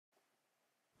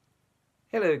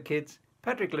Hello kids,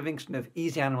 Patrick Livingstone of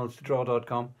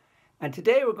easyanimals2draw.com, and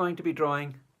today we're going to be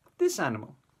drawing this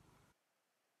animal.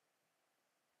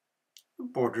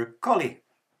 Border Collie.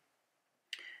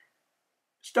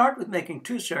 Start with making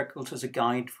 2 circles as a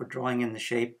guide for drawing in the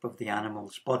shape of the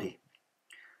animal's body.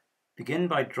 Begin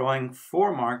by drawing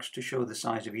 4 marks to show the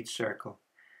size of each circle.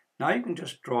 Now you can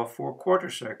just draw 4 quarter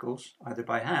circles either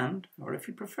by hand, or if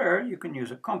you prefer you can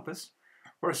use a compass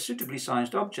or a suitably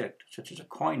sized object such as a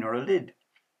coin or a lid.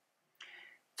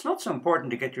 It's not so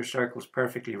important to get your circles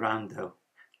perfectly round though.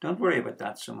 Don't worry about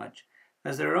that so much,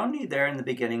 as they're only there in the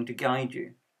beginning to guide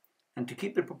you and to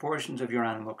keep the proportions of your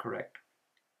animal correct.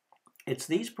 It's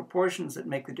these proportions that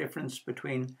make the difference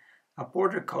between a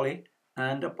Border Collie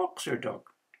and a boxer dog.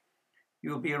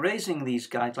 You will be erasing these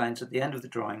guidelines at the end of the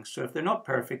drawing, so if they're not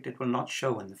perfect, it will not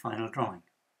show in the final drawing.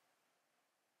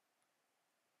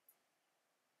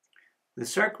 The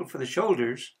circle for the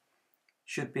shoulders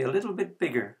should be a little bit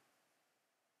bigger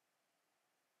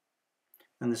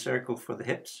than the circle for the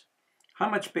hips. How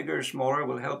much bigger or smaller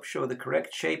will help show the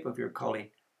correct shape of your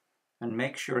collie and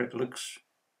make sure it looks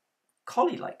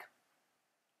collie-like.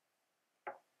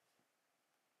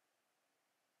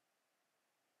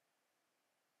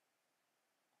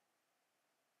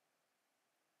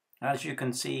 As you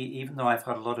can see, even though I've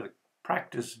had a lot of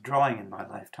practice drawing in my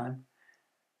lifetime,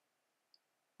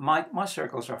 my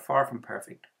circles are far from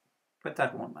perfect, but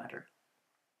that won't matter.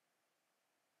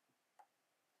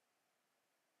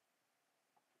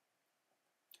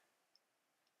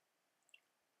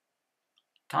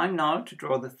 Time now to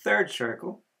draw the 3rd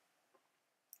circle.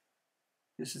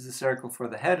 This is the circle for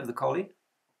the head of the collie.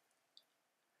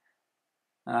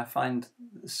 And I find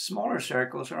the smaller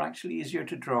circles are actually easier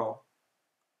to draw.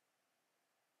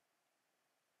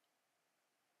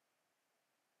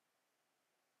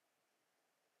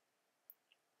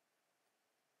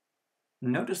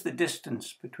 Notice the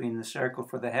distance between the circle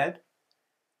for the head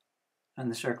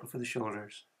and the circle for the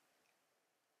shoulders,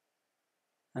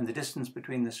 and the distance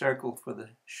between the circle for the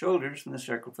shoulders and the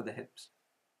circle for the hips.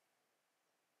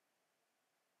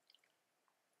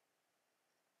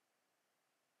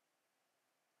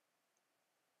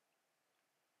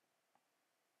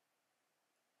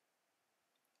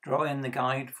 Draw in the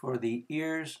guide for the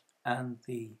ears and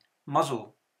the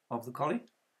muzzle of the collie.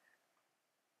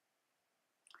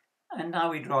 And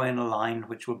now we draw in a line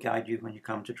which will guide you when you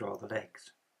come to draw the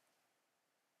legs.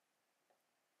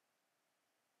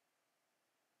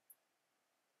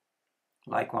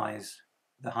 Likewise,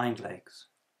 the hind legs.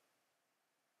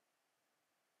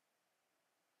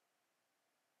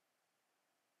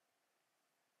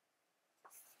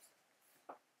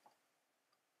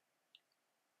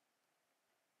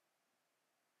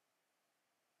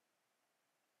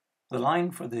 The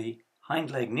line for the hind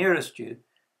leg nearest you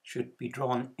should be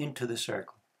drawn into the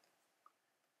circle.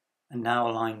 And now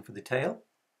a line for the tail.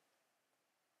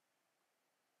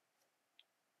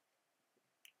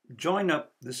 Join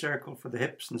up the circle for the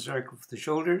hips and the circle for the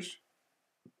shoulders.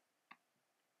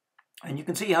 And you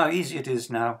can see how easy it is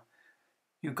now.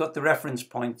 You've got the reference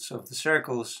points of the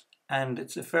circles and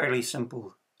it's a fairly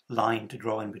simple line to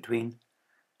draw in between.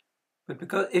 But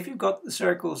because if you've got the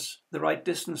circles the right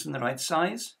distance and the right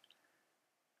size,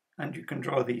 and you can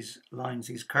draw these lines,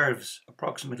 these curves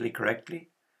approximately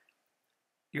correctly,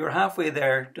 you're halfway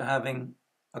there to having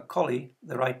a collie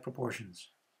the right proportions.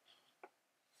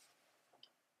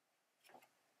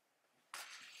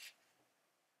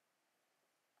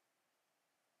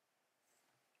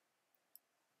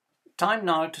 Time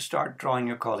now to start drawing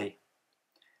your collie.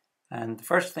 And the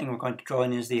first thing we're going to draw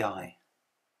in is the eye.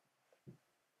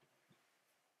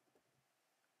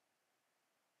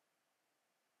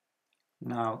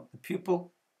 Now the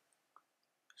pupil,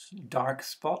 dark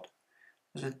spot.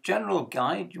 As a general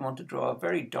guide, you want to draw a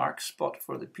very dark spot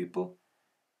for the pupil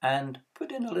and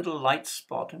put in a little light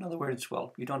spot. In other words,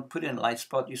 well, you don't put in a light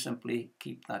spot, you simply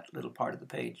keep that little part of the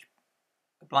page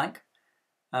blank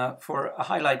for a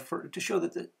highlight, to show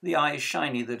that the eye is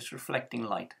shiny, that it's reflecting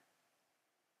light.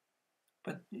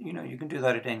 But you know, you can do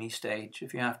that at any stage.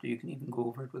 If you have to, you can even go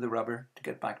over it with a rubber to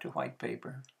get back to white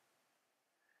paper.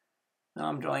 Now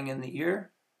I'm drawing in the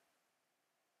ear.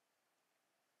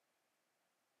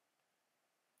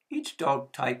 Each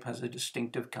dog type has a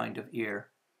distinctive kind of ear,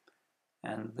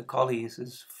 and the collie's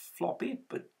is floppy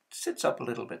but sits up a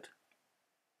little bit.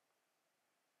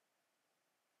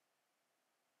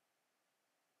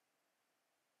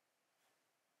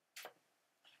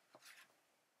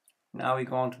 Now we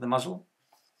go on to the muzzle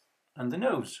and the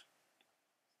nose.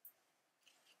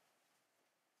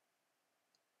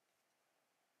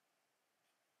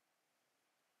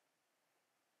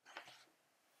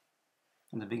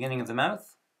 And the beginning of the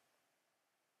mouth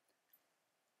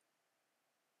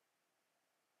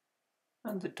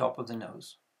and the top of the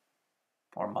nose,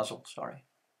 or muzzle, sorry.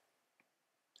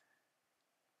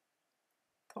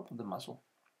 Top of the muzzle.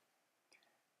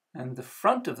 And the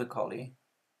front of the collie,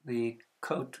 the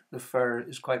coat, the fur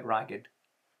is quite ragged,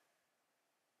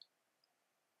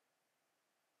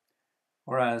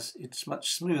 whereas it's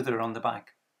much smoother on the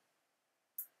back.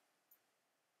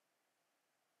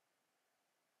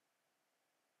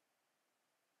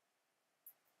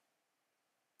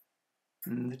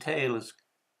 And the tail is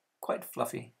quite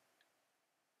fluffy.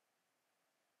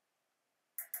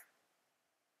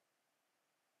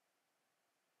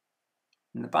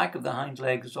 And the back of the hind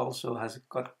legs also has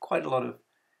got quite a lot of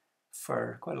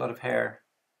fur, quite a lot of hair,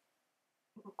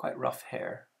 quite rough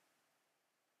hair.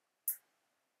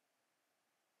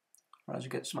 Whereas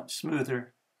it gets much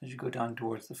smoother as you go down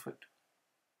towards the foot.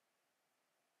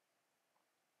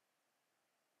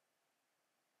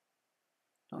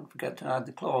 Don't forget to add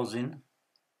the claws in.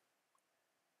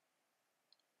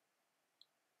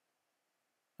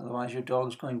 Otherwise your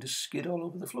dog's going to skid all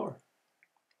over the floor.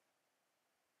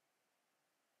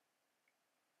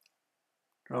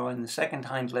 Draw in the second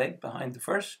hind leg behind the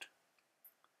first.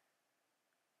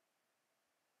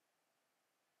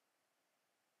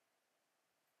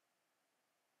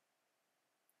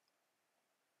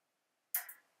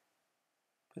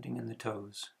 Putting in the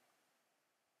toes.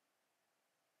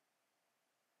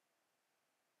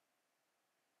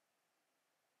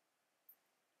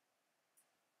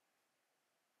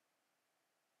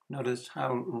 Notice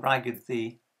how ragged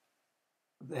the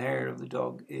hair of the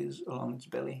dog is along its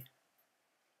belly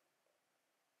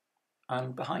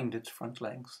and behind its front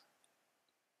legs.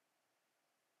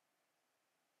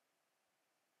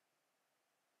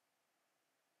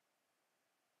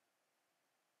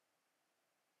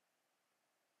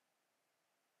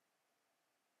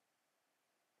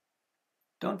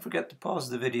 Don't forget to pause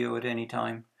the video at any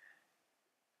time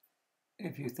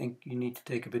if you think you need to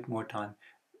take a bit more time.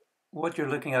 What you're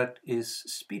looking at is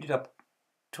speeded up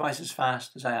twice as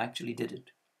fast as I actually did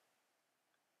it.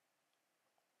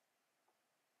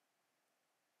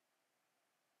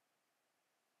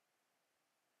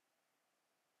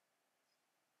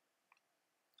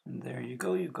 And there you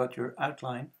go, you've got your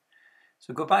outline.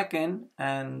 So go back in,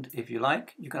 and if you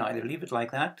like, you can either leave it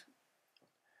like that,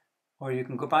 or you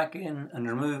can go back in and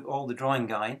remove all the drawing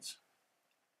guides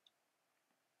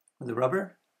with the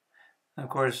rubber. And of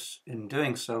course, in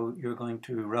doing so, you're going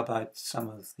to rub out some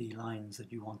of the lines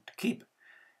that you want to keep.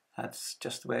 That's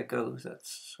just the way it goes.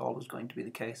 That's always going to be the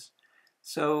case.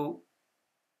 So,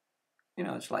 you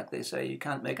know, it's like they say, you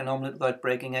can't make an omelette without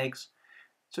breaking eggs.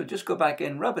 So just go back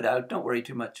in, rub it out. Don't worry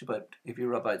too much about if you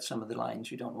rub out some of the lines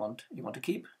you want to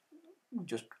keep.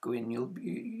 Just go in.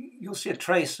 You'll see a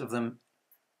trace of them.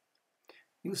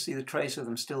 You'll see the trace of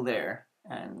them still there,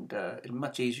 and it's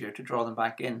much easier to draw them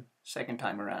back in second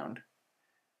time around.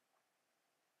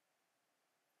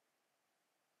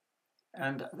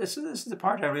 And this is the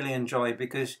part I really enjoy,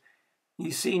 because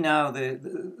you see now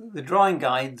the drawing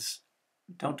guides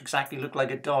don't exactly look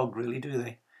like a dog, really, do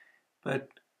they? But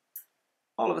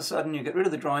all of a sudden you get rid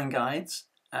of the drawing guides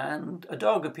and a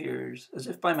dog appears as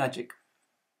if by magic.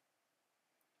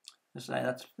 This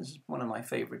is one of my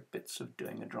favorite bits of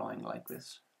doing a drawing like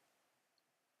this.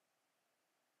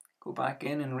 Go back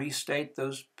in and restate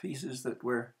those pieces that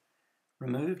were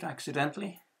removed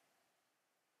accidentally.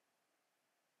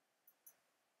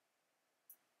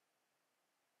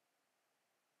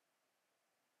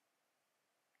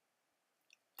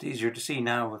 It's easier to see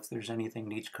now if there's anything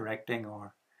needs correcting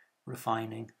or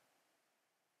refining.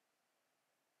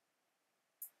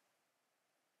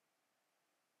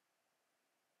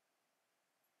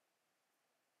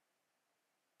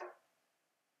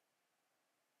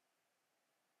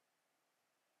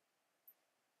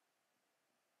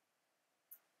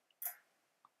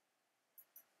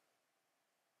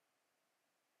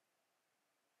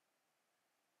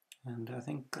 And I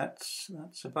think that's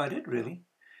about it, really,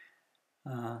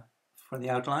 for the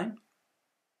outline.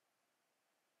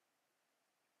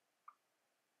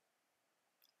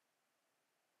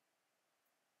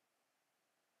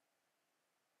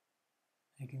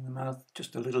 Making the mouth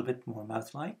just a little bit more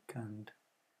mouth-like, and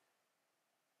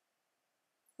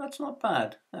that's not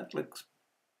bad. That looks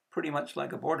pretty much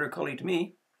like a Border Collie to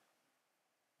me.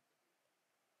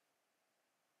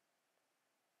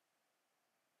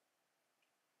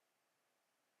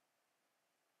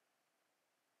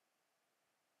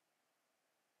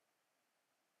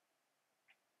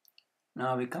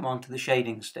 Now we come on to the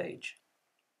shading stage.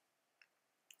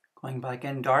 Going back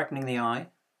in, darkening the eye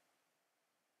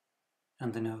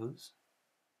and the nose.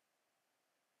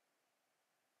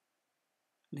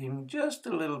 Leaving just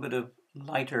a little bit of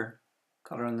lighter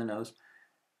colour on the nose.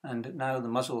 And now the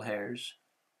muzzle hairs,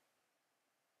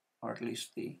 or at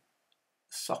least the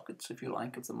sockets, if you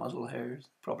like, of the muzzle hairs,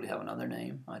 probably have another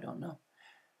name, I don't know.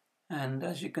 And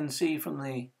as you can see from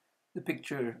the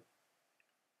picture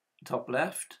top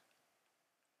left,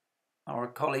 our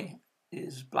collie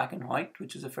is black and white,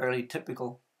 which is a fairly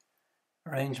typical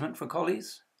arrangement for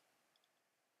collies.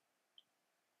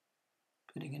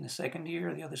 Putting in a second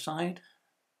ear, the other side.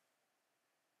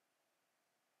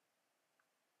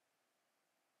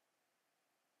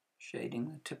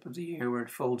 Shading the tip of the ear where it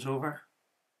folds over.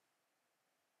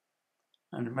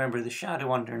 And remember, the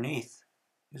shadow underneath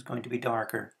is going to be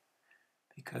darker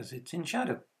because it's in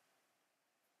shadow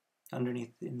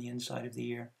underneath in the inside of the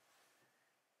ear.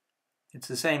 It's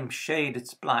the same shade,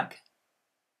 it's black,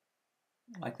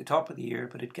 like the top of the ear,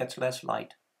 but it gets less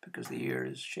light because the ear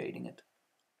is shading it.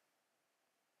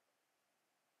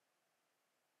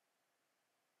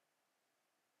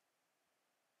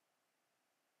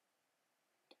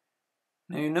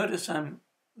 Now you notice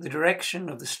the direction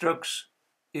of the strokes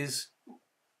is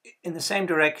in the same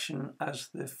direction as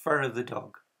the fur of the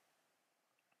dog.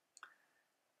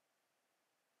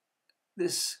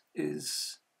 This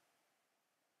is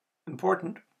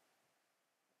important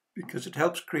because it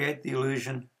helps create the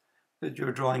illusion that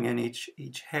you're drawing in each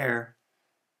hair.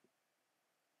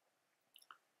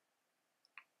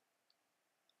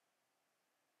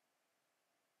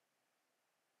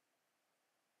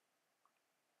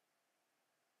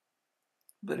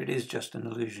 But it is just an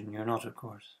illusion. You're not, of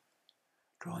course,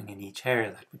 drawing in each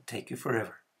hair. That would take you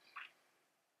forever.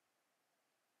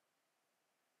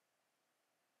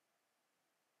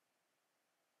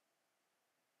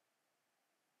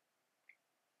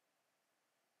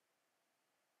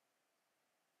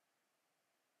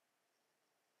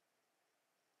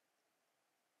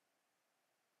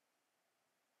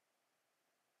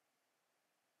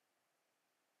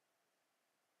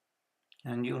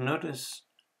 And you'll notice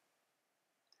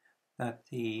that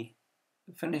the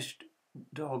finished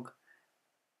dog,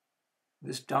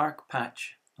 this dark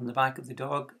patch on the back of the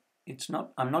dog,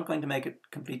 I'm not going to make it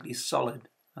completely solid.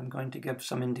 I'm going to give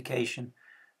some indication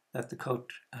that the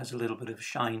coat has a little bit of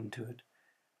shine to it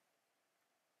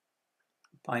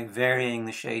by varying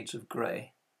the shades of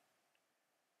grey.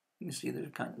 You see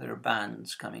there are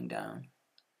bands coming down.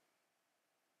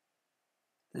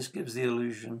 This gives the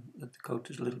illusion that the coat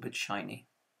is a little bit shiny.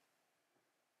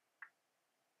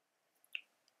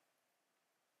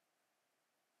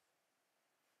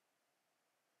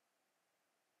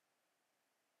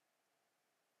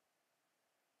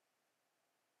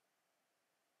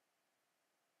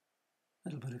 A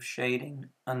little bit of shading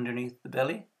underneath the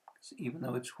belly, because even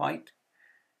though it's white,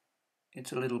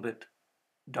 it's a little bit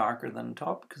darker than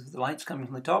top, because the light's coming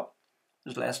from the top,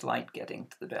 there's less light getting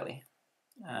to the belly.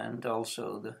 And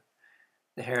also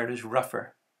the hair is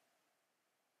rougher,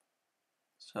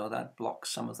 so that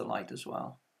blocks some of the light as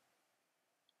well.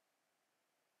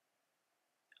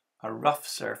 A rough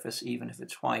surface, even if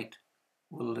it's white,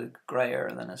 will look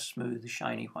grayer than a smooth,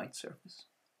 shiny white surface,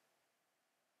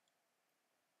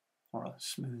 or a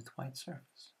smooth white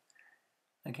surface.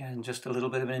 Again, just a little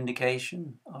bit of an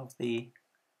indication of the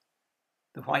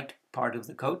white part of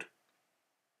the coat.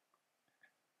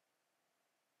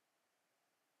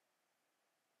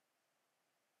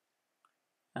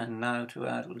 And now to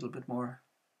add a little bit more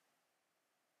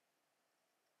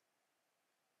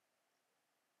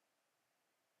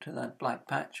to that black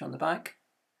patch on the back.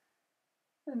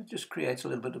 And it just creates a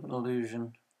little bit of an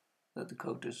illusion that the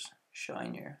coat is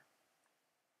shinier.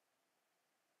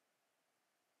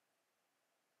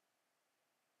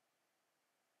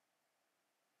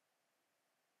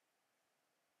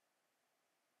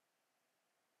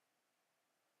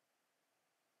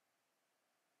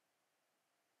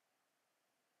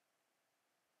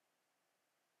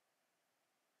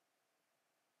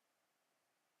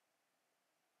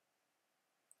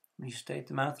 Restate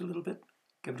the mouth a little bit,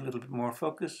 give it a little bit more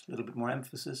focus, a little bit more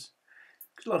emphasis,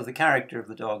 because a lot of the character of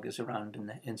the dog is around in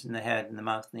the head and the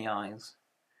mouth and the eyes.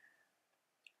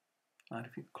 Add a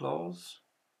few claws.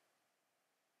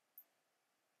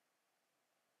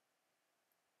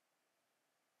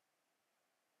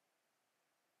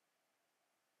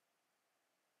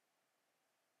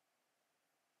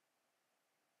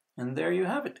 And there you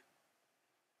have it.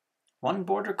 One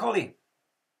Border Collie.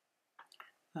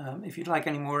 If you'd like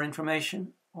any more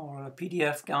information or a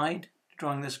PDF guide to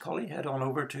drawing this collie, head on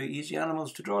over to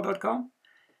easyanimals2draw.com,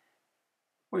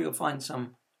 where you'll find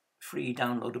some free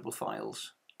downloadable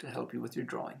files to help you with your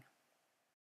drawing.